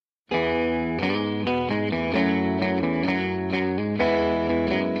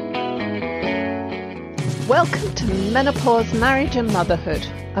Welcome to Menopause, Marriage and Motherhood,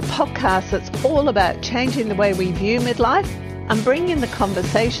 a podcast that's all about changing the way we view midlife and bringing the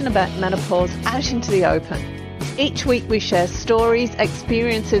conversation about menopause out into the open. Each week we share stories,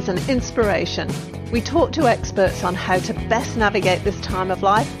 experiences and inspiration. We talk to experts on how to best navigate this time of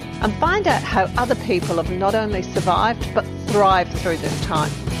life and find out how other people have not only survived but thrived through this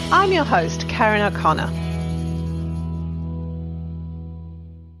time. I'm your host, Karen O'Connor.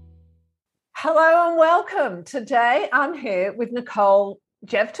 Hello and welcome. Today I'm here with Nicole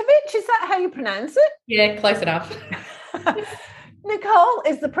Jevtovich. Is that how you pronounce it? Yeah, close enough. Nicole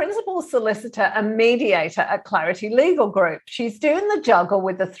is the principal solicitor and mediator at Clarity Legal Group. She's doing the juggle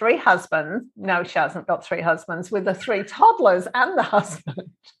with the three husbands. No, she hasn't got three husbands, with the three toddlers and the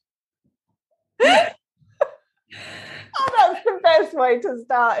husband. Oh, that's the best way to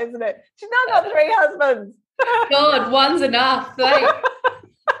start, isn't it? She's now got three husbands. God, one's enough.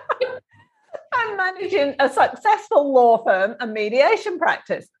 I'm managing a successful law firm and mediation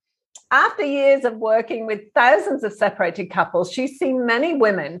practice. After years of working with thousands of separated couples, she's seen many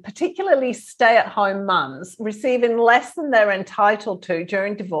women, particularly stay-at-home mums, receiving less than they're entitled to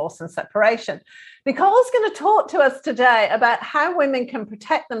during divorce and separation. Nicole's going to talk to us today about how women can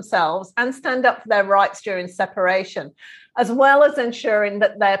protect themselves and stand up for their rights during separation, as well as ensuring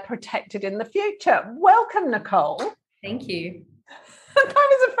that they're protected in the future. Welcome, Nicole. Thank you. That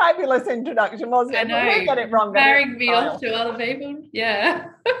was a fabulous introduction, wasn't it? I know. We'll get it wrong. Comparing me off to other people. Yeah.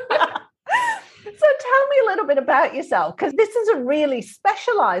 So tell me a little bit about yourself, because this is a really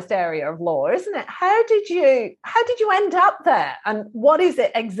specialised area of law, isn't it? How did you end up there, and what is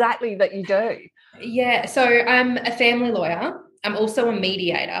it exactly that you do? Yeah, so I'm a family lawyer. I'm also a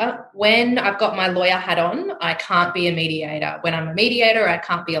mediator. When I've got my lawyer hat on, I can't be a mediator. When I'm a mediator, I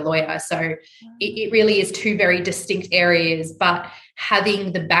can't be a lawyer. So it really is two very distinct areas, but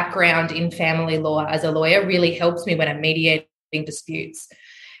having the background in family law as a lawyer really helps me when I'm mediating disputes.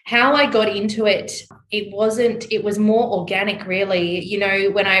 How I got into it, it was more organic, really. You know,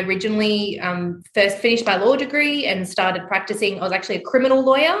 when I originally first finished my law degree and started practicing, I was actually a criminal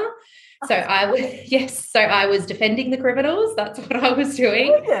lawyer. So I was defending the criminals. That's what I was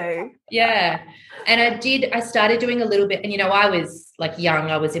doing. Okay. Yeah. And I started doing a little bit, and, you know, I was like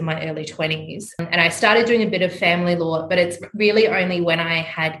young, I was in my early 20s, and I started doing a bit of family law, but it's really only when I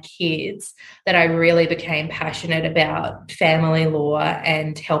had kids that I really became passionate about family law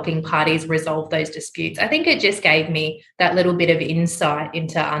and helping parties resolve those disputes. I think it just gave me that little bit of insight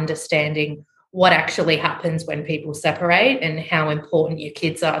into understanding what actually happens when people separate and how important your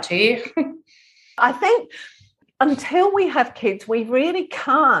kids are to you. I think until we have kids, we really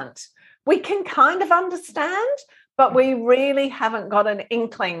can't. We can kind of understand, but we really haven't got an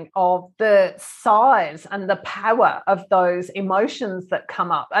inkling of the size and the power of those emotions that come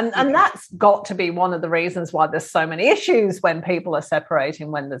up. And that's got to be one of the reasons why there's so many issues when people are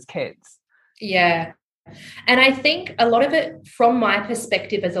separating when there's kids. Yeah. And I think a lot of it, from my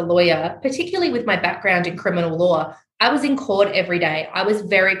perspective as a lawyer, particularly with my background in criminal law, I was in court every day. I was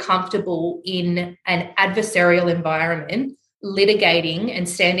very comfortable in an adversarial environment, litigating and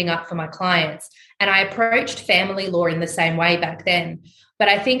standing up for my clients. And I approached family law in the same way back then. But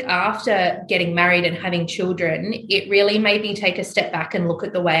I think after getting married and having children, it really made me take a step back and look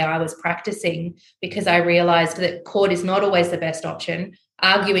at the way I was practicing, because I realised that court is not always the best option.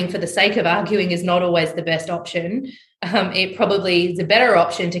 Arguing for the sake of arguing is not always the best option. It probably is a better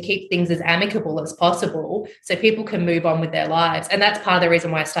option to keep things as amicable as possible so people can move on with their lives. And that's part of the reason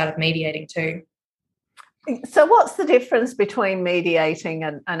why I started mediating too. So what's the difference between mediating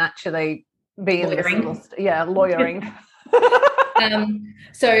and actually being lawyering? Lawyering.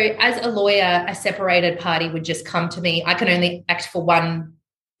 So as a lawyer, a separated party would just come to me. I can only act for one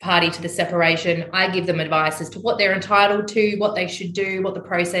party to the separation. I give them advice as to what they're entitled to, what they should do, what the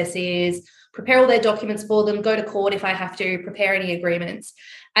process is, prepare all their documents for them, go to court if I have to, prepare any agreements.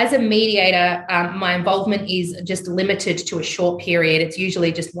 As a mediator, my involvement is just limited to a short period. It's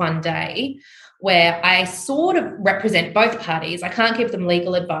usually just one day, where I sort of represent both parties. I can't give them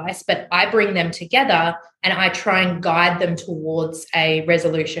legal advice, but I bring them together and I try and guide them towards a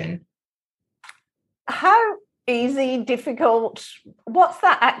resolution. How easy, difficult, what's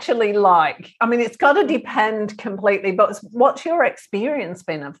that actually like? I mean, it's got to depend completely, but what's your experience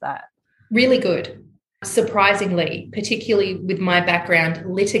been of that? Really good. Surprisingly, particularly with my background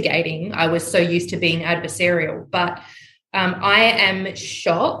litigating, I was so used to being adversarial, but I am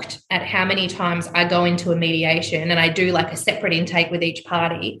shocked at how many times I go into a mediation and I do like a separate intake with each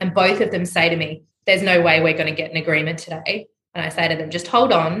party, and both of them say to me, there's no way we're going to get an agreement today. And I say to them, just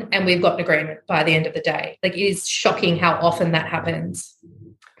hold on and we've got an agreement by the end of the day. Like, it is shocking how often that happens.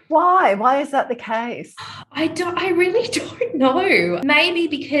 Why? Why is that the case? I really don't know. Maybe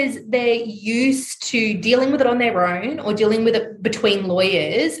because they're used to dealing with it on their own or dealing with it between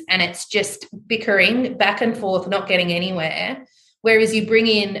lawyers, and it's just bickering back and forth, not getting anywhere. Whereas you bring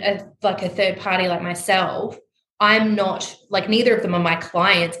in a third party like myself, I'm not, like, neither of them are my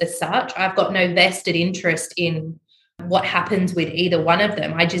clients as such. I've got no vested interest in what happens with either one of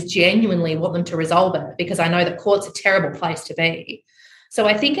them. I just genuinely want them to resolve it because I know that court's a terrible place to be. So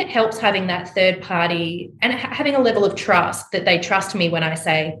I think it helps having that third party and having a level of trust that they trust me when I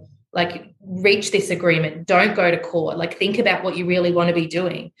say, like, reach this agreement, don't go to court, like, think about what you really want to be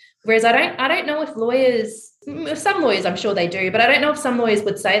doing. Whereas I don't know if lawyers, some lawyers I'm sure they do, but I don't know if some lawyers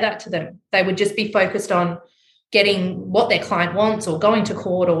would say that to them. They would just be focused on getting what their client wants or going to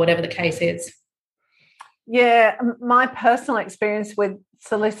court or whatever the case is. Yeah, my personal experience with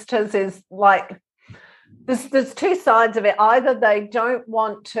solicitors is like, there's two sides of it. Either they don't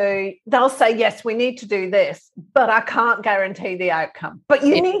want to, they'll say, yes, we need to do this, but I can't guarantee the outcome. But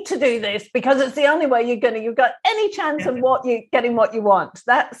you need to do this because it's the only way you've got any chance of getting what you want.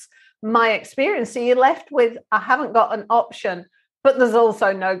 That's my experience. So you're left with, I haven't got an option, but there's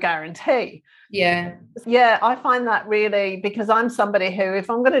also no guarantee. Yeah. Yeah, I find that really, because I'm somebody who, if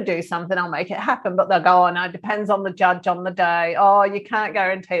I'm going to do something, I'll make it happen. But they'll go, oh, no, it depends on the judge on the day. Oh, you can't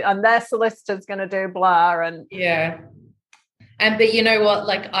guarantee. And their solicitor's going to do blah. And yeah. But you know what?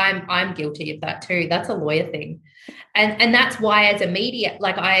 Like, I'm guilty of that too. That's a lawyer thing. And that's why, as a media,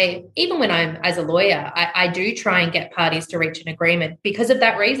 like, even when I'm as a lawyer, I do try and get parties to reach an agreement because of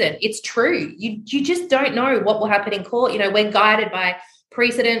that reason. It's true. You just don't know what will happen in court. You know, we're guided by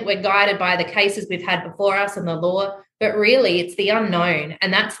precedent, we're guided by the cases we've had before us and the law, but really it's the unknown.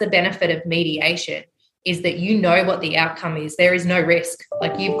 And that's the benefit of mediation, is that you know what the outcome is. There is no risk.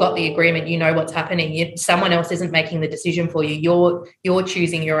 Like, you've got the agreement, you know what's happening. Someone else isn't making the decision for you. You're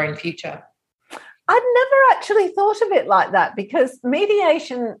choosing your own future. I'd never actually thought of it like that, because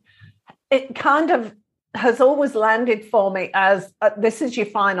mediation, it kind of has always landed for me as this is your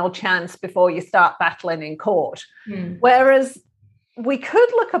final chance before you start battling in court. Whereas we could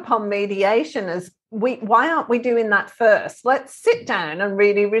look upon mediation as, why aren't we doing that first? Let's sit down and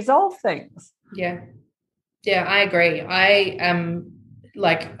really resolve things. Yeah, I agree. I am,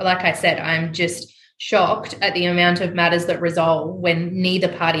 like I said, I'm just shocked at the amount of matters that resolve when neither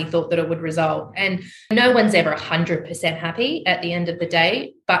party thought that it would resolve. And no one's ever 100% happy at the end of the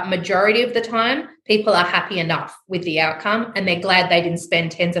day, but majority of the time, people are happy enough with the outcome and they're glad they didn't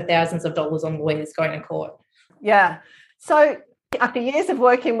spend tens of thousands of dollars on lawyers going to court. Yeah. So after years of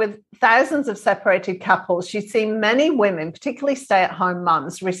working with thousands of separated couples, she's seen many women, particularly stay-at-home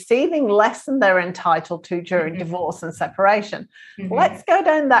mums, receiving less than they're entitled to during divorce and separation. Let's go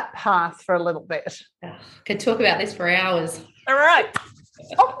down that path for a little bit. Could talk about this for hours. All right,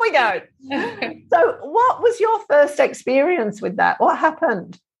 off we go. So what was your first experience with that? What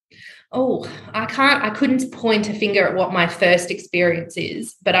happened? Oh, I couldn't point a finger at what my first experience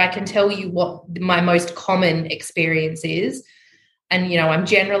is, but I can tell you what my most common experience is. And, you know, I'm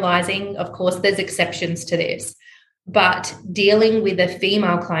generalizing. Of course, there's exceptions to this. But dealing with a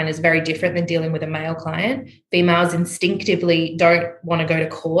female client is very different than dealing with a male client. Females instinctively don't want to go to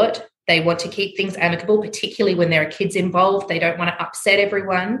court. They want to keep things amicable, particularly when there are kids involved. They don't want to upset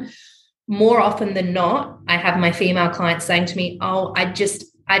everyone. More often than not, I have my female clients saying to me, oh, I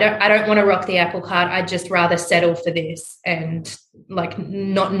don't want to rock the apple cart. I'd just rather settle for this and, like,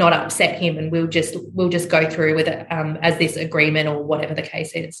 not upset him, and we'll just go through with it as this agreement or whatever the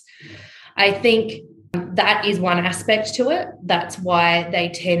case is. I think that is one aspect to it. That's why they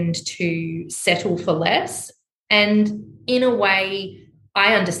tend to settle for less. And in a way,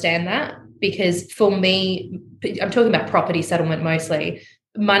 I understand that, because for me, I'm talking about property settlement mostly.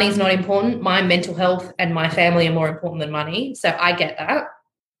 Money's not important. My mental health and my family are more important than money. So I get that.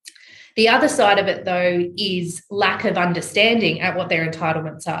 The other side of it, though, is lack of understanding at what their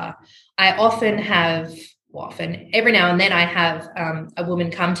entitlements are. I every now and then I have a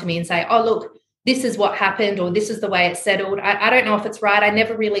woman come to me and say, oh, look, this is what happened, or this is the way it's settled. I don't know if it's right. I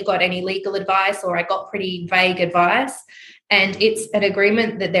never really got any legal advice, or I got pretty vague advice. And it's an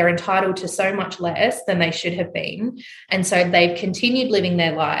agreement that they're entitled to so much less than they should have been. And so they've continued living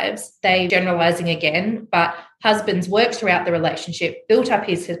their lives. They're generalizing again, but husband's worked throughout the relationship, built up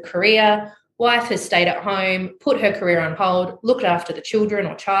his career. Wife has stayed at home, put her career on hold, looked after the children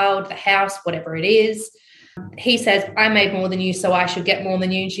or child, the house, whatever it is. He says, I made more than you, so I should get more than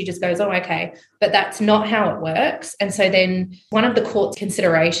you. And she just goes, oh, okay. But that's not how it works. And so then one of the court's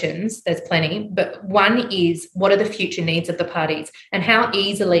considerations, there's plenty, but one is, what are the future needs of the parties and how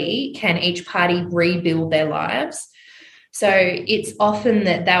easily can each party rebuild their lives? So it's often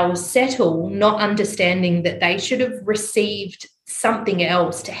that they'll settle not understanding that they should have received something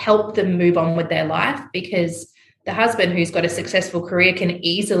else to help them move on with their life, because the husband who's got a successful career can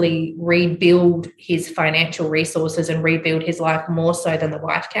easily rebuild his financial resources and rebuild his life more so than the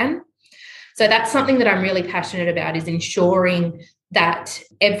wife can. So that's something that I'm really passionate about, is ensuring that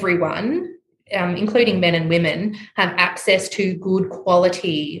everyone, including men and women, have access to good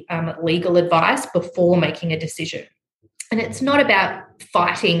quality legal advice before making a decision. And it's not about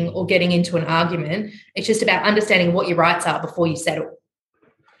fighting or getting into an argument. It's just about understanding what your rights are before you settle.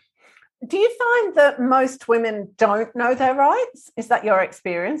 Do you find that most women don't know their rights? Is that your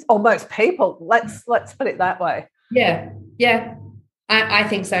experience? Or most people? Let's put it that way. Yeah, I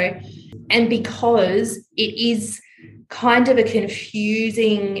think so. And because it is kind of a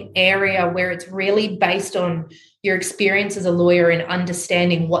confusing area where it's really based on your experience as a lawyer and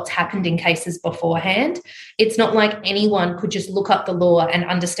understanding what's happened in cases beforehand. It's not like anyone could just look up the law and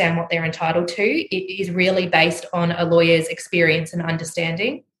understand what they're entitled to. It is really based on a lawyer's experience and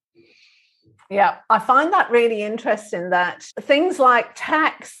understanding. Yeah, I find that really interesting, that things like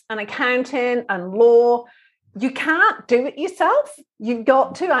tax and accounting and law, you can't do it yourself. You've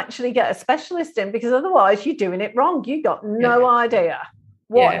got to actually get a specialist in, because otherwise you're doing it wrong. You've got no idea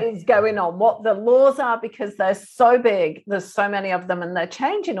what is going on, what the laws are, because they're so big. There's so many of them and they're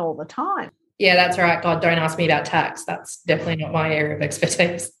changing all the time. Yeah, that's right. God, don't ask me about tax. That's definitely not my area of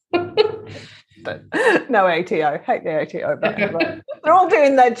expertise. No ATO, hate the ATO, but anyway, they're all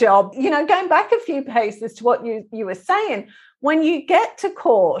doing their job. You know, going back a few paces to what you were saying, when you get to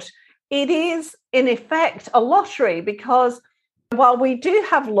court, it is in effect a lottery, because while we do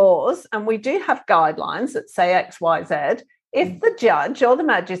have laws and we do have guidelines that say X, Y, Z, if the judge or the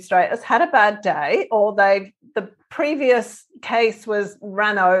magistrate has had a bad day, or the previous case was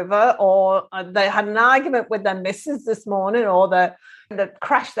ran over, or they had an argument with their missus this morning, or they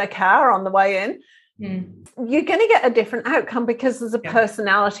crashed their car on the way in, you're going to get a different outcome, because there's a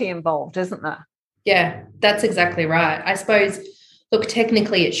personality involved, isn't there? Yeah, that's exactly right. I suppose, look,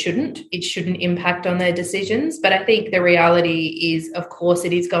 technically it shouldn't impact on their decisions, but I think the reality is, of course,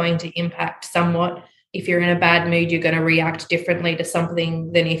 it is going to impact somewhat. If you're in a bad mood, you're going to react differently to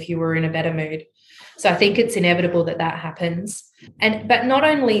something than if you were in a better mood. So I think it's inevitable that happens. But not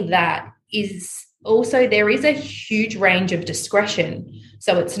only that, is also there is a huge range of discretion.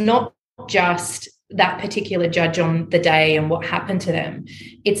 So it's not just that particular judge on the day and what happened to them.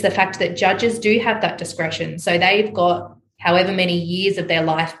 It's the fact that judges do have that discretion. So they've got however many years of their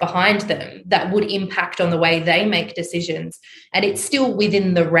life behind them that would impact on the way they make decisions. And it's still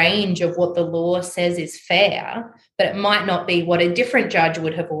within the range of what the law says is fair, but it might not be what a different judge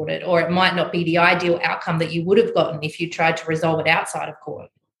would have ordered, or it might not be the ideal outcome that you would have gotten if you tried to resolve it outside of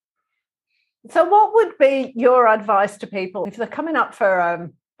court. So what would be your advice to people if they're coming up for,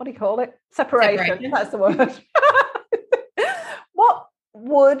 what do you call it? Separation. That's the word. What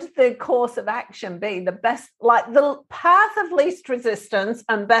would the course of action be? The best, like the path of least resistance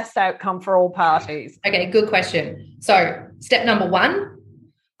and best outcome for all parties? Okay, good question. So step number 1,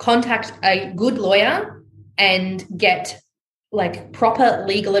 contact a good lawyer and get like proper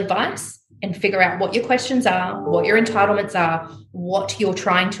legal advice and figure out what your questions are, what your entitlements are, what you're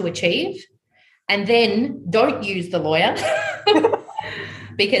trying to achieve. And then don't use the lawyer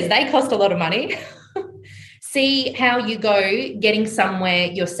because they cost a lot of money. See how you go getting somewhere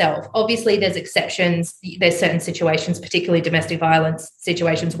yourself. Obviously, there's exceptions. There's certain situations, particularly domestic violence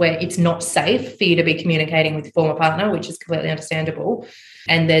situations, where it's not safe for you to be communicating with your former partner, which is completely understandable.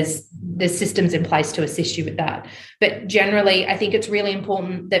 And there's systems in place to assist you with that. But generally, I think it's really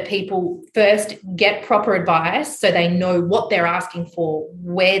important that people first get proper advice so they know what they're asking for,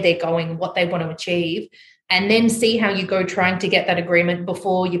 where they're going, what they want to achieve, and then see how you go trying to get that agreement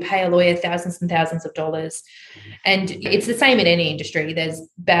before you pay a lawyer thousands and thousands of dollars. And it's the same in any industry. There's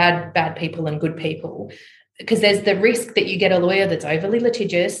bad people and good people, because there's the risk that you get a lawyer that's overly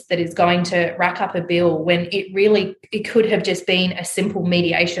litigious that is going to rack up a bill when it could have just been a simple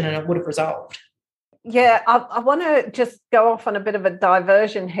mediation and it would have resolved. Yeah, I want to just go off on a bit of a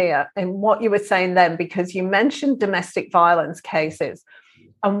diversion here in what you were saying then, because you mentioned domestic violence cases.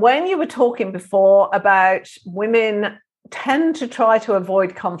 And when you were talking before about women tend to try to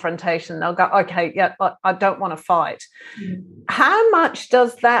avoid confrontation, they'll go, okay, yeah, I don't want to fight. How much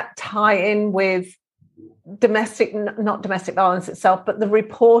does that tie in with not domestic violence itself, but the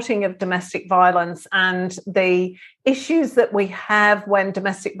reporting of domestic violence and the issues that we have when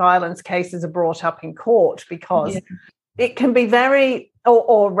domestic violence cases are brought up in court? Because it can be very,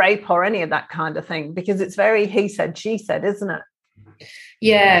 or rape or any of that kind of thing, because it's very he said, she said, isn't it?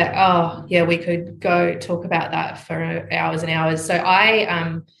 Yeah. Oh, yeah. We could go talk about that for hours and hours. So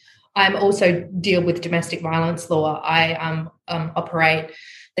I'm also deal with domestic violence law. I operate.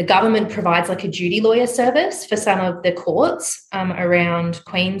 The government provides like a duty lawyer service for some of the courts around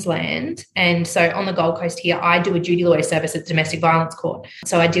Queensland, and so on the Gold Coast here, I do a duty lawyer service at the domestic violence court.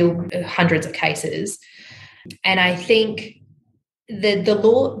 So I deal with hundreds of cases, and I think the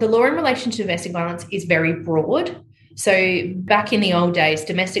law in relation to domestic violence is very broad. So back in the old days,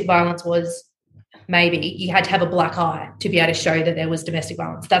 domestic violence was maybe you had to have a black eye to be able to show that there was domestic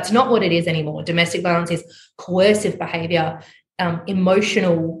violence. That's not what it is anymore. Domestic violence is coercive behaviour,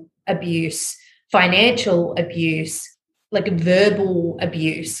 emotional abuse, financial abuse, like verbal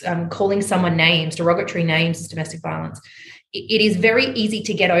abuse, calling someone names, derogatory names is domestic violence. It is very easy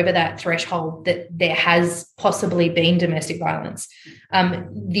to get over that threshold that there has possibly been domestic violence.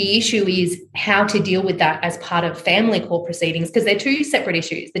 The issue is how to deal with that as part of family court proceedings, because they're two separate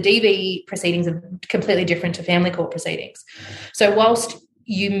issues. The DV proceedings are completely different to family court proceedings. So whilst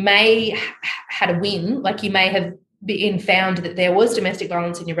you may had a win, like you may have been found that there was domestic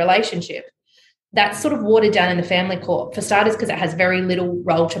violence in your relationship, that's sort of watered down in the family court, for starters, because it has very little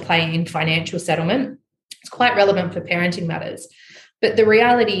role to play in financial settlement. It's quite relevant for parenting matters. But the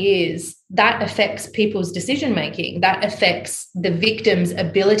reality is that affects people's decision-making. That affects the victim's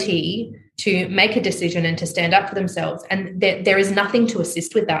ability to make a decision and to stand up for themselves. And there is nothing to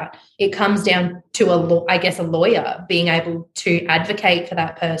assist with that. It comes down to, a lawyer being able to advocate for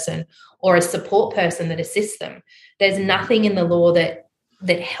that person, or a support person that assists them. There's nothing in the law that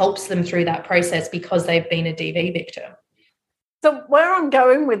helps them through that process because they've been a DV victim. So where I'm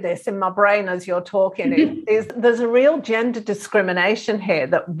going with this in my brain as you're talking is there's a real gender discrimination here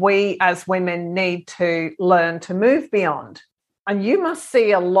that we as women need to learn to move beyond. And you must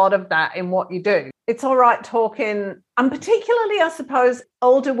see a lot of that in what you do. It's all right talking, and particularly, I suppose,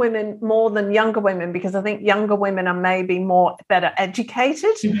 older women more than younger women, because I think younger women are maybe better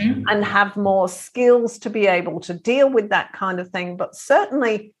educated and have more skills to be able to deal with that kind of thing. But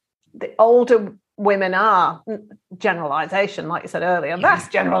certainly the older women are, generalisation, like you said earlier,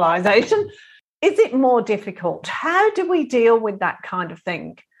 vast generalisation. Is it more difficult? How do we deal with that kind of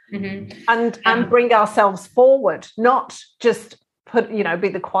thing and bring ourselves forward, not just be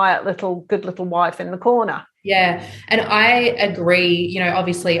the quiet good little wife in the corner? Yeah, and I agree.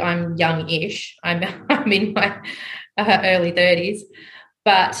 Obviously I'm young-ish. I'm in my early 30s,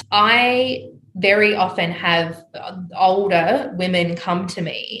 but I very often have older women come to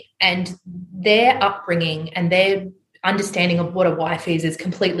me, and their upbringing and their understanding of what a wife is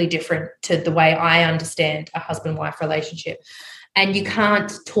completely different to the way I understand a husband-wife relationship. And you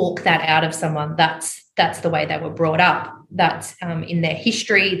can't talk that out of someone. That's the way they were brought up. That's in their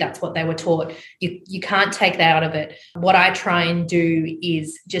history. That's what they were taught. You can't take that out of it. What I try and do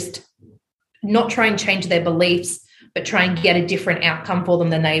is just not try and change their beliefs, but try and get a different outcome for them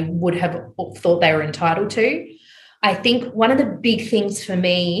than they would have thought they were entitled to. I think one of the big things for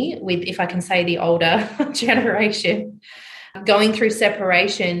me with, if I can say, the older generation going through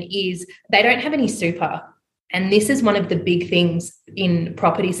separation is they don't have any super. And this is one of the big things in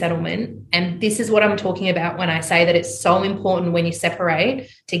property settlement. And this is what I'm talking about when I say that it's so important when you separate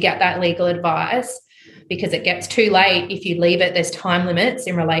to get that legal advice, because it gets too late if you leave it. There's time limits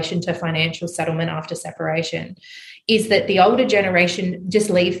in relation to financial settlement after separation. Is that the older generation just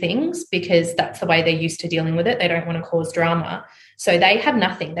leave things because that's the way they're used to dealing with it. They don't want to cause drama. So they have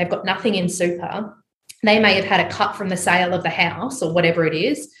nothing. They've got nothing in super. They may have had a cut from the sale of the house or whatever it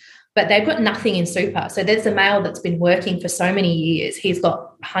is, but they've got nothing in super. So there's a male that's been working for so many years. He's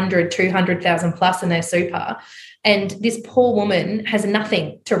got 100, 200,000 plus in their super. And this poor woman has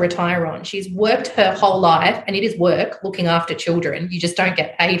nothing to retire on. She's worked her whole life, and it is work looking after children. You just don't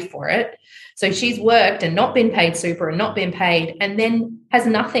get paid for it. So she's worked and not been paid super and not been paid, and then has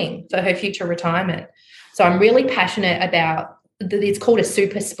nothing for her future retirement. So I'm really passionate about, it's called a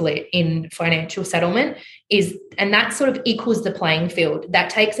super split in financial settlement, and that sort of equals the playing field. That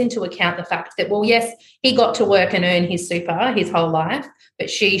takes into account the fact that, well, yes, he got to work and earn his super his whole life,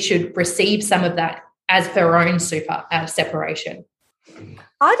 but she should receive some of that as her own super out of separation.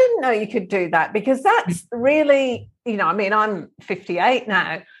 I didn't know you could do that, because that's really, I'm 58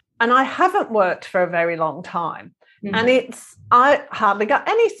 now, and I haven't worked for a very long time. And I hardly got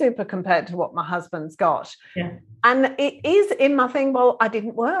any super compared to what my husband's got. Yeah. And it is in my thing, well, I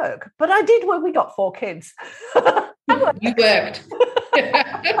didn't work, but I did when we got 4 kids. You worked.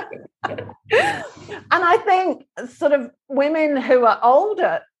 And I think sort of women who are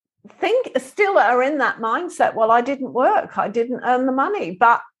older still are in that mindset, well, I didn't work, I didn't earn the money,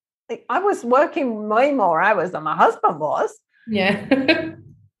 but I was working way more hours than my husband was. Yeah.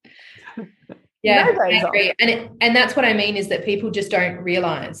 Yeah, No I days off. agree. And that's what I mean, is that people just don't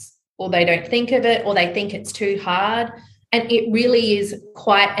realize, or they don't think of it, or they think it's too hard. And it really is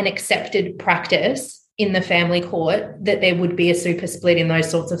quite an accepted practice in the family court that there would be a super split in those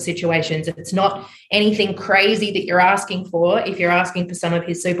sorts of situations. It's not anything crazy that you're asking for. If you're asking for some of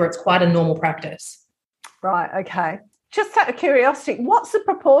his super, it's quite a normal practice. Right, okay. Just out of curiosity, what's the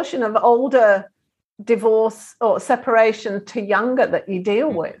proportion of older divorce or separation to younger that you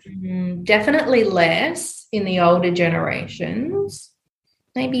deal with? Definitely less in the older generations,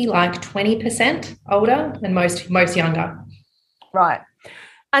 maybe like 20% older, and most younger. Right.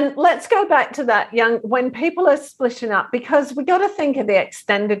 And let's go back to that when people are splitting up, because we got to think of the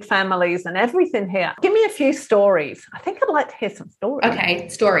extended families and everything here. Give me a few stories. I think I'd like to hear some stories. Okay,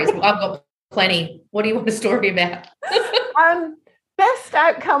 stories. Well, I've got plenty. What do you want a story about? Best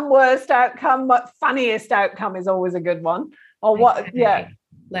outcome, worst outcome, but funniest outcome is always a good one. Or what? Okay. Yeah.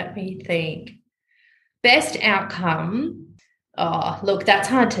 Let me think. Best outcome. Oh, look, that's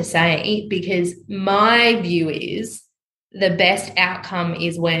hard to say, because my view is the best outcome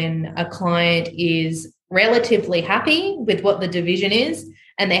is when a client is relatively happy with what the division is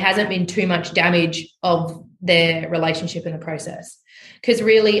and there hasn't been too much damage of their relationship in the process. Because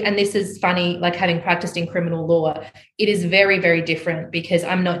really, and this is funny, like having practiced in criminal law, it is very, very different, because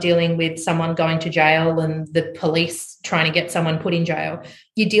I'm not dealing with someone going to jail and the police trying to get someone put in jail.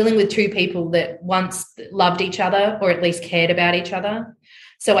 You're dealing with two people that once loved each other, or at least cared about each other.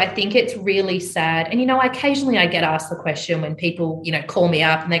 So I think it's really sad. And, occasionally I get asked the question when people, call me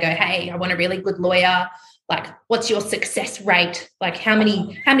up and they go, hey, I want a really good lawyer. Like, what's your success rate? Like, how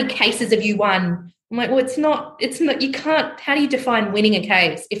many cases have you won? I'm like, well, it's not, you can't, how do you define winning a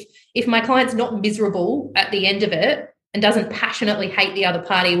case? If my client's not miserable at the end of it and doesn't passionately hate the other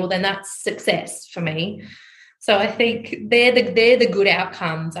party, well, then that's success for me. So I think they're the good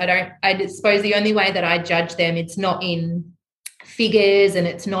outcomes. I suppose the only way that I judge them, it's not in figures and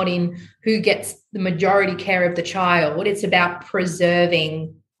it's not in who gets the majority care of the child. It's about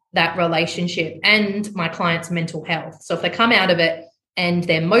preserving that relationship and my client's mental health. So if they come out of it and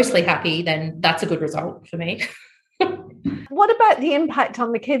they're mostly happy, then that's a good result for me. What about the impact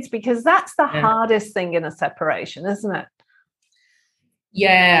on the kids? Because that's the hardest thing in a separation, isn't it?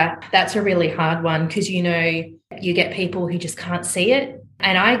 Yeah, that's a really hard one, because, you get people who just can't see it.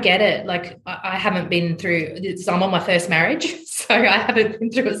 And I get it. Like, I haven't been through, I'm on my first marriage, so I haven't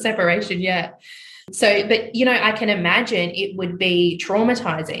been through a separation yet. So, but, I can imagine it would be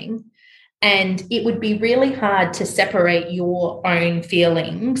traumatizing, and it would be really hard to separate your own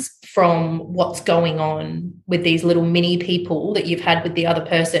feelings from what's going on with these little mini people that you've had with the other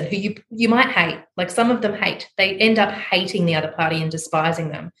person, who you might hate. Like, some of them hate. They end up hating the other party and despising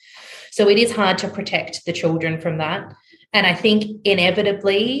them. So it is hard to protect the children from that. And I think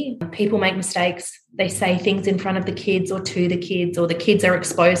inevitably people make mistakes. They say things in front of the kids or to the kids, or the kids are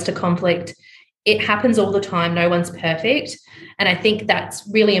exposed to conflict. It happens all the time. No one's perfect. And I think that's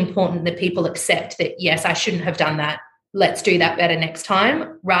really important, that people accept that, yes, I shouldn't have done that. Let's do that better next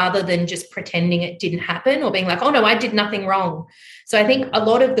time, rather than just pretending it didn't happen or being like, oh, no, I did nothing wrong. So I think a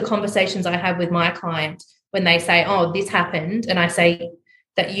lot of the conversations I have with my client, when they say, oh, this happened, and I say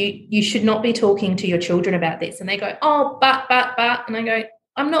that you should not be talking to your children about this, and they go, oh, but, and I go,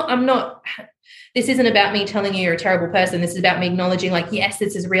 I'm not, this isn't about me telling you you're a terrible person. This is about me acknowledging, like, yes,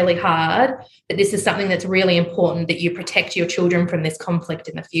 this is really hard, but this is something that's really important, that you protect your children from this conflict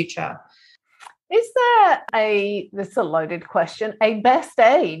in the future. Is there this is a loaded question, a best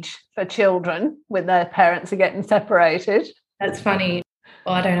age for children when their parents are getting separated? That's funny.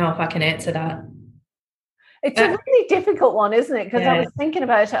 Well, I don't know if I can answer that. It's a really difficult one, isn't it? Because I was thinking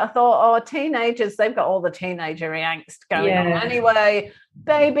about it. I thought, teenagers, they've got all the teenager angst going on anyway.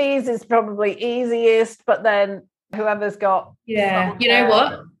 Babies is probably easiest, but then whoever's got... Yeah, you know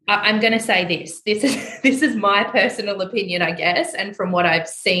what? I'm going to say this. This is my personal opinion, I guess, and from what I've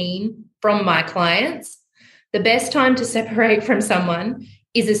seen from my clients, the best time to separate from someone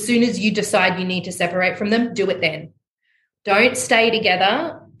is as soon as you decide you need to separate from them, do it then. Don't stay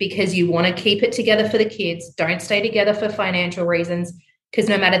together because you want to keep it together for the kids. Don't stay together for financial reasons, because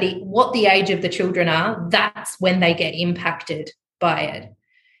no matter what the age of the children are, that's when they get impacted by it.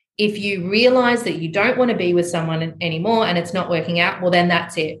 If you realize that you don't want to be with someone anymore and it's not working out, well, then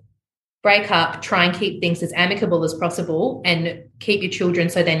that's it. Break up, try and keep things as amicable as possible, and keep your children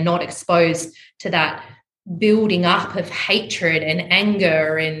so they're not exposed to that building up of hatred and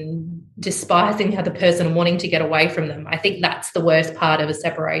anger and despising the other person and wanting to get away from them. I think that's the worst part of a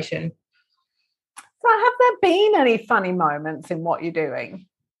separation. So have there been any funny moments in what you're doing?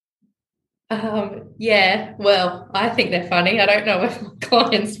 Yeah, well, I think they're funny. I don't know if my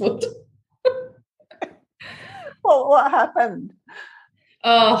clients would. What happened?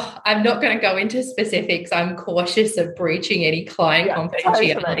 Oh, I'm not going to go into specifics. I'm cautious of breaching any client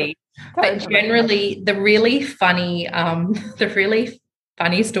confidentiality. But generally, the really funny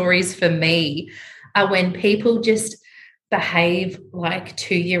stories for me are when people just behave like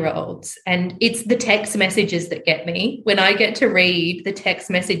 2-year-olds. And it's the text messages that get me. When I get to read the text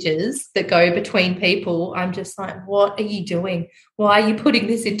messages that go between people, I'm just like, what are you doing? Why are you putting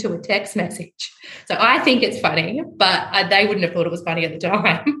this into a text message? So I think it's funny, but they wouldn't have thought it was funny at the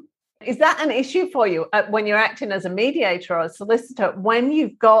time. Is that an issue for you when you're acting as a mediator or a solicitor, when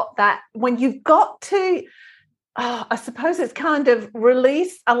you've got to, I suppose it's kind of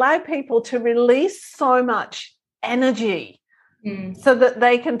allow people to release so much energy so that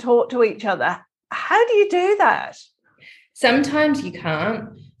they can talk to each other? How do you do that? Sometimes you can't.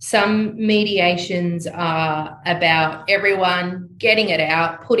 Some mediations are about everyone getting it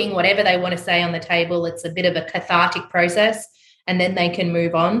out, putting whatever they want to say on the table. It's a bit of a cathartic process, and then they can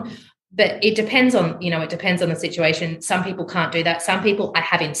move on. But it depends on the situation. Some people can't do that. Some people I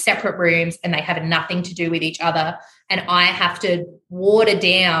have in separate rooms and they have nothing to do with each other. And I have to water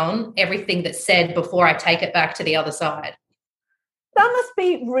down everything that's said before I take it back to the other side. That must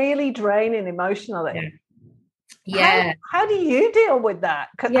be really draining emotionally. Yeah. How do you deal with that?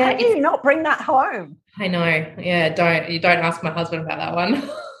 How do you not bring that home? I know. Yeah, don't ask my husband about that one.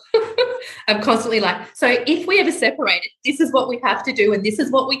 I'm constantly like, so if we ever separated, this is what we have to do and this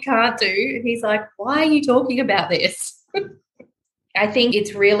is what we can't do. And he's like, why are you talking about this? I think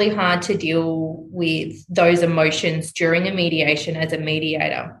it's really hard to deal with those emotions during a mediation as a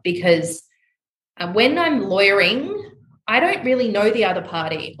mediator, because when I'm lawyering, I don't really know the other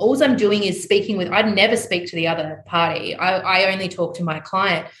party. All I'm doing is I'd never speak to the other party. I only talk to my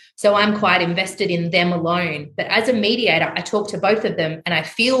client. So I'm quite invested in them alone. But as a mediator, I talk to both of them and I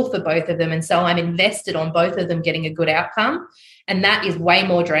feel for both of them. And so I'm invested on both of them getting a good outcome. And that is way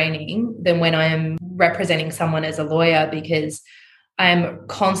more draining than when I am representing someone as a lawyer, because I'm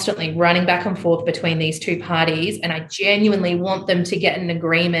constantly running back and forth between these two parties and I genuinely want them to get an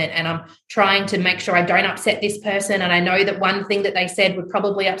agreement, and I'm trying to make sure I don't upset this person, and I know that one thing that they said would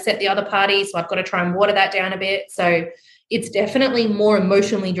probably upset the other party, so I've got to try and water that down a bit. So it's definitely more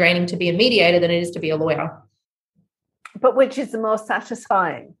emotionally draining to be a mediator than it is to be a lawyer. But which is the most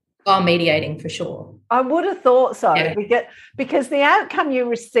satisfying? Oh, mediating for sure. I would have thought so, because the outcome you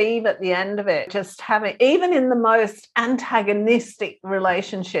receive at the end of it, just having, even in the most antagonistic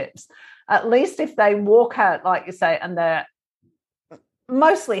relationships, at least if they walk out, like you say, and they're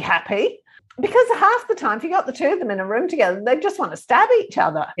mostly happy, because half the time, if you got the two of them in a room together, they just want to stab each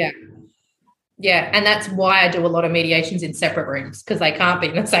other. Yeah. Yeah, and that's why I do a lot of mediations in separate rooms, because they can't be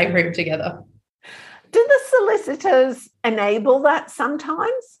in the same room together. Do the solicitors enable that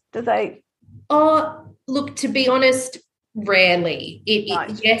sometimes? Do they? Oh, look, to be honest, rarely.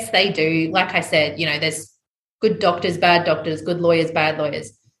 Right. Yes, they do. Like I said, there's good doctors, bad doctors, good lawyers, bad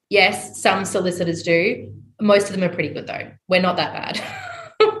lawyers. Yes, some solicitors do. Most of them are pretty good, though. We're not that bad.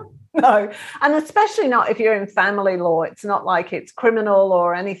 No, and especially not if you're in family law. It's not like it's criminal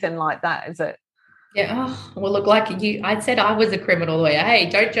or anything like that, is it? Yeah. Oh, well, look, like I said I was a criminal lawyer. Hey,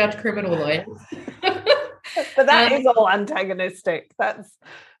 don't judge criminal lawyers. But that is all antagonistic. That's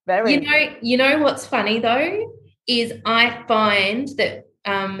very... You know what's funny, though, is I find that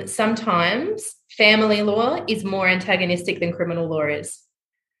sometimes family law is more antagonistic than criminal law is.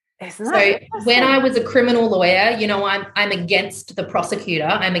 So when I was a criminal lawyer, I'm against the prosecutor,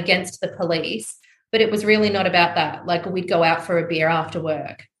 I'm against the police, but it was really not about that. Like, we'd go out for a beer after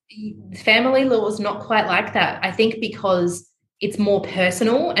work. Family law is not quite like that. I think because it's more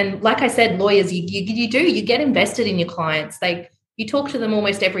personal, and like I said, lawyers, you get invested in your clients. You talk to them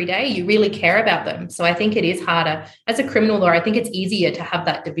almost every day. You really care about them. So I think it is harder. As a criminal lawyer, I think it's easier to have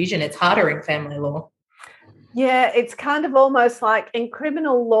that division. It's harder in family law. Yeah, it's kind of almost like in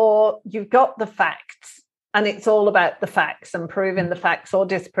criminal law, you've got the facts and it's all about the facts and proving the facts or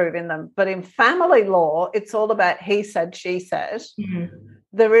disproving them. But in family law, it's all about he said, she said. Mm-hmm.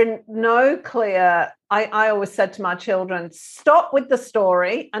 There are no clear... I always said to my children, stop with the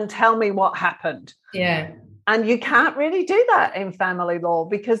story and tell me what happened. Yeah. And you can't really do that in family law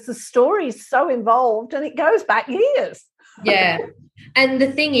because the story is so involved and it goes back years. Yeah. And the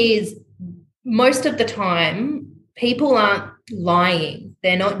thing is, most of the time, people aren't lying.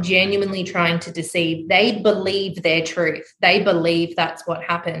 They're not genuinely trying to deceive. They believe their truth. They believe that's what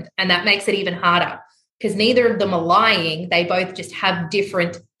happened. And that makes it even harder because neither of them are lying. They both just have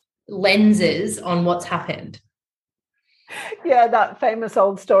different lenses on what's happened. Yeah, that famous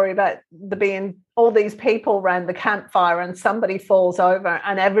old story about there being all these people around the campfire and somebody falls over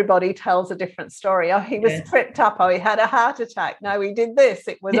and everybody tells a different story. Oh, he was tripped up. Oh, he had a heart attack. No, he did this.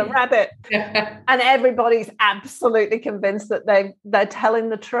 It was a rabbit. And everybody's absolutely convinced that they're telling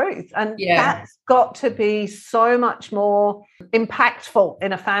the truth. And that's got to be so much more impactful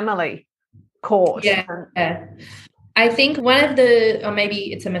in a family court. Yeah. I think one of the, or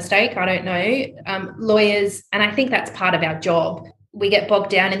maybe it's a mistake, I don't know, lawyers, and I think that's part of our job. We get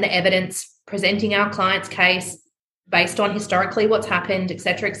bogged down in the evidence, presenting our client's case based on historically what's happened, et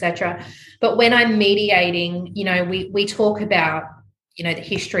cetera, but when I'm mediating, we talk about, the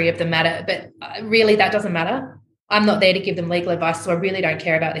history of the matter, but really that doesn't matter. I'm not there to give them legal advice, so I really don't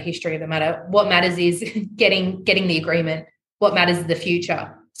care about the history of the matter. What matters is getting the agreement. What matters is the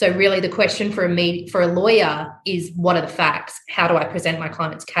future. So really the question for a lawyer is, what are the facts? How do I present my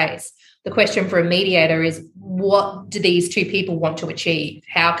client's case? The question for a mediator is, what do these two people want to achieve?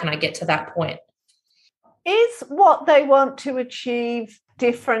 How can I get to that point? Is what they want to achieve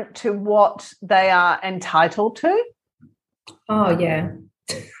different to what they are entitled to? Oh, yeah.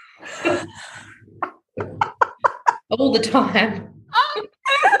 All the time.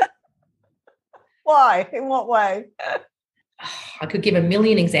 Why? In what way? I could give a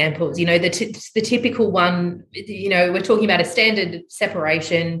million examples. The typical one, we're talking about a standard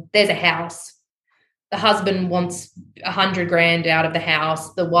separation. There's a house. The husband wants 100 grand out of the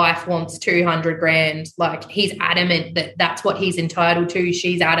house. The wife wants 200 grand. Like, he's adamant that that's what he's entitled to.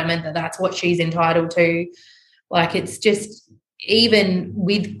 She's adamant that that's what she's entitled to. Like, it's just, even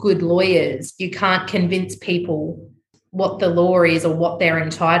with good lawyers, you can't convince people what the law is or what they're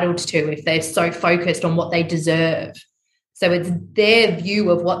entitled to if they're so focused on what they deserve. So it's their view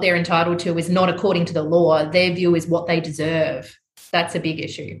of what they're entitled to is not according to the law. Their view is what they deserve. That's a big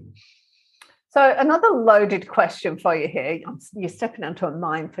issue. So another loaded question for you here. You're stepping into a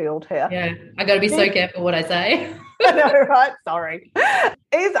minefield here. Yeah, I got to be so careful what I say. I know, right? Sorry.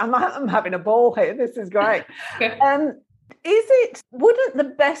 I'm having a ball here. This is great. Wouldn't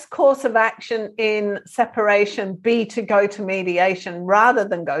the best course of action in separation be to go to mediation rather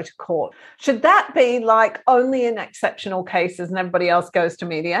than go to court? Should that be like only in exceptional cases and everybody else goes to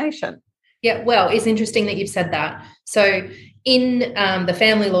mediation? Yeah, well, it's interesting that you've said that. So in the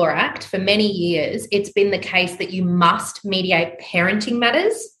Family Law Act, for many years, it's been the case that you must mediate parenting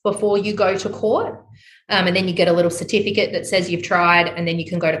matters before you go to court. And then you get a little certificate that says you've tried, and then you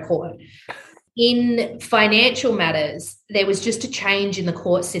can go to court. In financial matters, there was just a change in the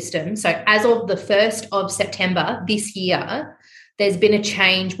court system. So as of the 1st of September this year, there's been a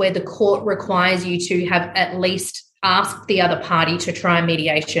change where the court requires you to have at least asked the other party to try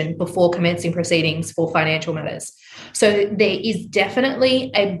mediation before commencing proceedings for financial matters. So there is definitely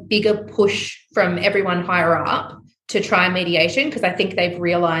a bigger push from everyone higher up to try mediation, because I think they've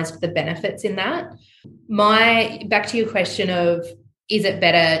realised the benefits in that. Back to your question of, is it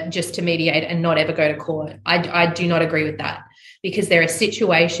better just to mediate and not ever go to court? I do not agree with that, because there are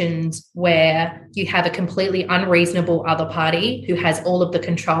situations where you have a completely unreasonable other party who has all of the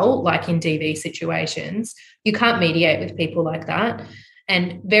control, like in DV situations. You can't mediate with people like that.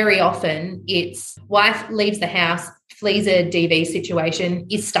 And very often it's wife leaves the house, flees a DV situation,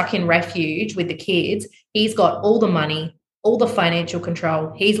 is stuck in refuge with the kids. He's got all the money, all the financial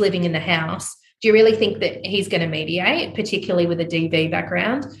control. He's living in the house. Do you really think that he's going to mediate, particularly with a DV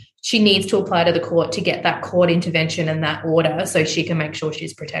background? She needs to apply to the court to get that court intervention and that order so she can make sure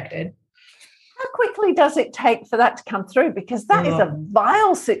she's protected. How quickly does it take for that to come through? Because that is a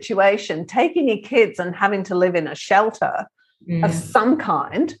vile situation, taking your kids and having to live in a shelter of some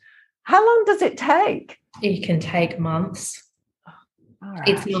kind. How long does it take? It can take months. Right.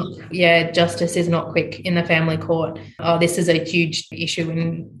 It's not, justice is not quick in the family court. This is a huge issue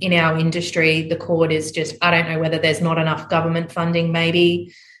in our industry. The court is just, I don't know whether there's not enough government funding,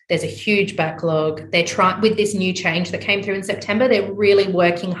 maybe. There's a huge backlog. They're trying, with this new change that came through in September, they're really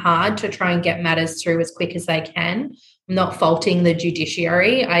working hard to try and get matters through as quick as they can. I'm not faulting the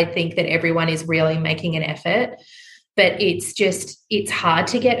judiciary. I think that everyone is really making an effort. But it's hard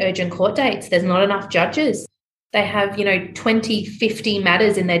to get urgent court dates. There's not enough judges. They have, 20, 50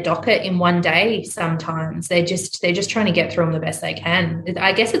 matters in their docket in one day sometimes. They're just trying to get through them the best they can.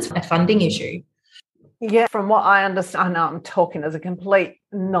 I guess it's a funding issue. Yeah, from what I understand, I know I'm talking as a complete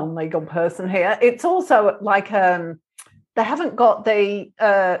non-legal person here. It's also like they haven't got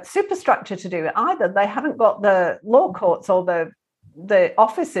the superstructure to do it either. They haven't got the law courts or the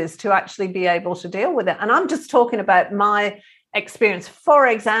offices to actually be able to deal with it. And I'm just talking about my experience, for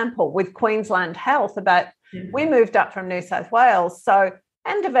example, with Queensland Health. We moved up from New South Wales. So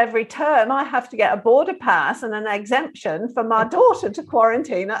end of every term, I have to get a border pass and an exemption for my daughter to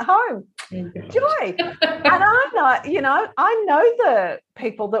quarantine at home. Joy. And I know the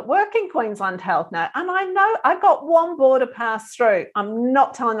people that work in Queensland Health now, and I know I got one border pass through. I'm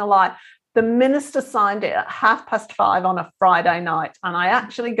not telling a lie. The minister signed it at 5:30 on a Friday night, and I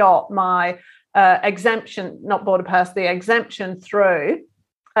actually got my exemption, not border pass, the exemption through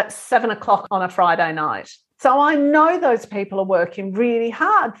at 7:00 on a Friday night. So I know those people are working really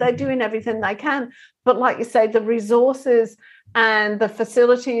hard. They're doing everything they can. But like you say, the resources and the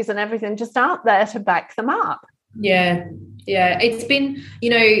facilities and everything just aren't there to back them up. Yeah. It's been,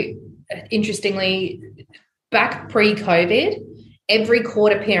 interestingly, back pre-COVID, every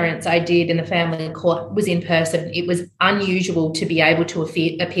court appearance I did in the family court was in person. It was unusual to be able to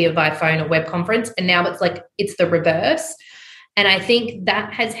appear by phone or web conference. And now it's the reverse. And I think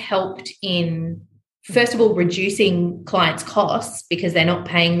that has helped in, first of all, reducing clients' costs, because they're not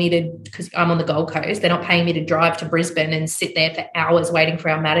paying me because I'm on the Gold Coast, they're not paying me to drive to Brisbane and sit there for hours waiting for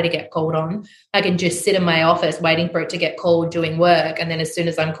our matter to get called on. I can just sit in my office waiting for it to get called, doing work. And then as soon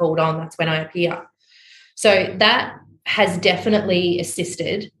as I'm called on, that's when I appear. So that has definitely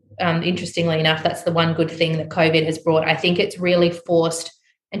assisted. Interestingly enough, that's the one good thing that COVID has brought. I think it's really forced,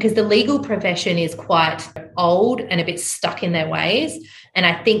 and because the legal profession is quite old and a bit stuck in their ways, and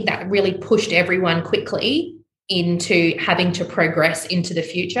I think that really pushed everyone quickly into having to progress into the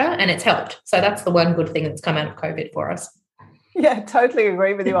future, and it's helped. So that's the one good thing that's come out of COVID for us. Yeah, totally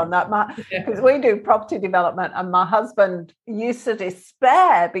agree with you on that, Matt, because we do property development, and my husband used to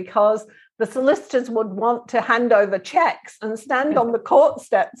despair because the solicitors would want to hand over checks and stand on the court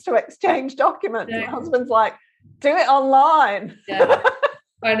steps to exchange documents. My husband's like, do it online. Yeah.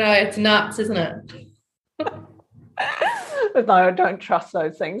 I know, it's nuts, isn't it? No, I don't trust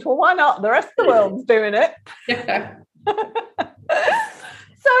those things. Well, why not? The rest of the world's doing it. Yeah.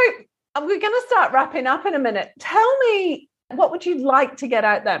 So we're going to start wrapping up in a minute. Tell me, what would you like to get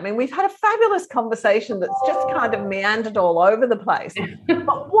out there? I mean, we've had a fabulous conversation that's just kind of meandered all over the place.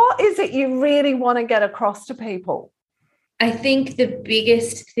 But what is it you really want to get across to people? I think the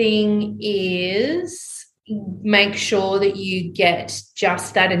biggest thing is make sure that you get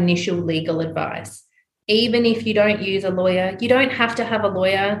just that initial legal advice. Even if you don't use a lawyer, you don't have to have a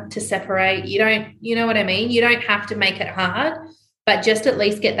lawyer to separate. You know what I mean? You don't have to make it hard, but just at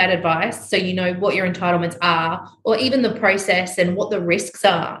least get that advice so you know what your entitlements are, or even the process and what the risks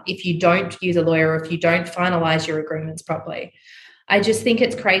are if you don't use a lawyer or if you don't finalize your agreements properly. I just think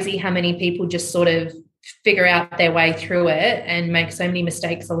it's crazy how many people just sort of figure out their way through it and make so many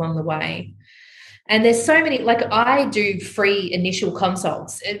mistakes along the way. And there's so many, like I do free initial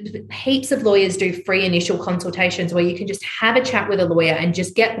consults. Heaps of lawyers do free initial consultations where you can just have a chat with a lawyer and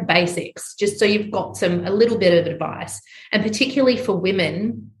just get the basics, just so you've got a little bit of advice. And particularly for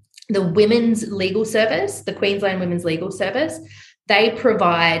women, the Women's Legal Service, the Queensland Women's Legal Service, they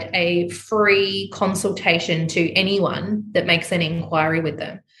provide a free consultation to anyone that makes an inquiry with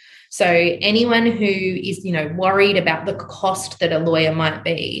them. So anyone who is, worried about the cost that a lawyer might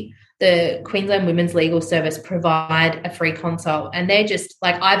be, the Queensland Women's Legal Service provide a free consult, and they're just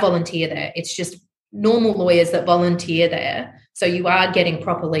like, I volunteer there. It's just normal lawyers that volunteer there. So you are getting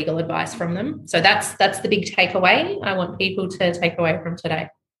proper legal advice from them. So that's the big takeaway I want people to take away from today.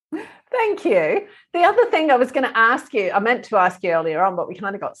 Thank you. The other thing I was going to ask you, I meant to ask you earlier on, but we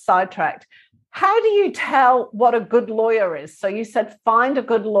kind of got sidetracked. How do you tell what a good lawyer is? So you said find a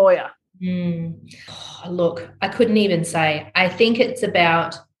good lawyer. Look, I couldn't even say. I think it's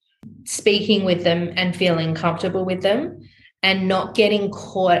about speaking with them and feeling comfortable with them and not getting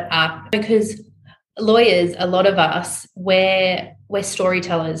caught up, because lawyers, a lot of us, we're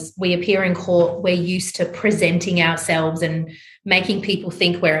storytellers. We appear in court. We're used to presenting ourselves and making people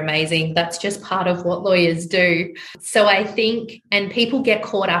think we're amazing. That's just part of what lawyers do. So I think, and people get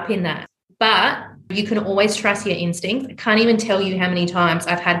caught up in that, but you can always trust your instincts. I can't even tell you how many times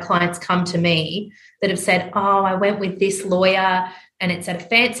I've had clients come to me that have said, oh, I went with this lawyer and it's at a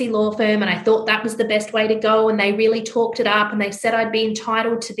fancy law firm and I thought that was the best way to go, and they really talked it up and they said I'd be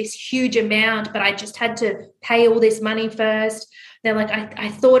entitled to this huge amount, but I just had to pay all this money first. They're like, I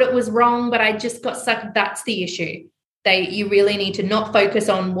thought it was wrong, but I just got stuck. That's the issue. You really need to not focus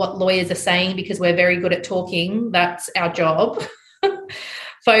on what lawyers are saying, because we're very good at talking. That's our job.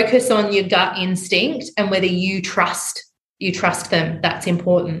 Focus on your gut instinct and whether you trust them. That's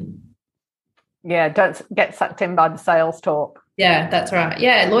important. Yeah, don't get sucked in by the sales talk. Yeah, that's right.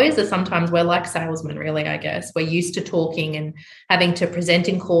 Yeah, lawyers are sometimes, we're like salesmen, really, I guess. We're used to talking and having to present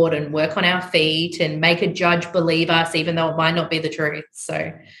in court and work on our feet and make a judge believe us, even though it might not be the truth.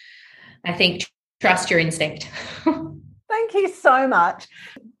 So I think trust your instinct. Thank you so much.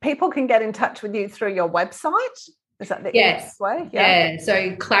 People can get in touch with you through your website. Is that the easiest way? Yeah.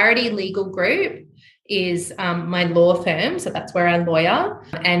 So Clarity Legal Group is my law firm. So that's where I lawyer.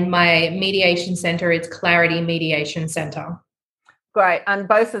 And my mediation centre is Clarity Mediation Centre. Great. And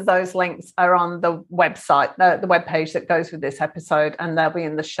both of those links are on the website, the webpage that goes with this episode, and they'll be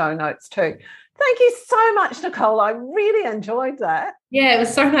in the show notes too. Thank you so much, Nicole. I really enjoyed that. Yeah, it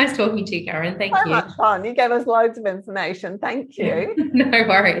was so nice talking to you, Karen. Thank you. So much fun. You gave us loads of information. Thank you. No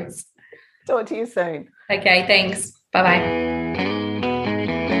worries. Talk to you soon. Okay, thanks. Bye-bye.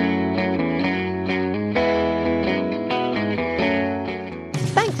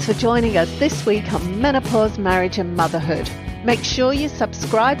 Thanks for joining us this week on Menopause, Marriage and Motherhood. Make sure you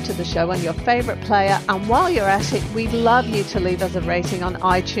subscribe to the show on your favourite player, and while you're at it, we'd love you to leave us a rating on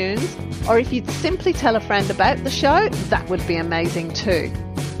iTunes, or if you'd simply tell a friend about the show, that would be amazing too.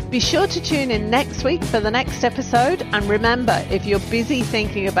 Be sure to tune in next week for the next episode, and remember, if you're busy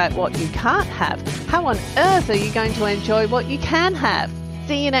thinking about what you can't have, how on earth are you going to enjoy what you can have?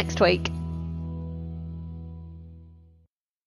 See you next week.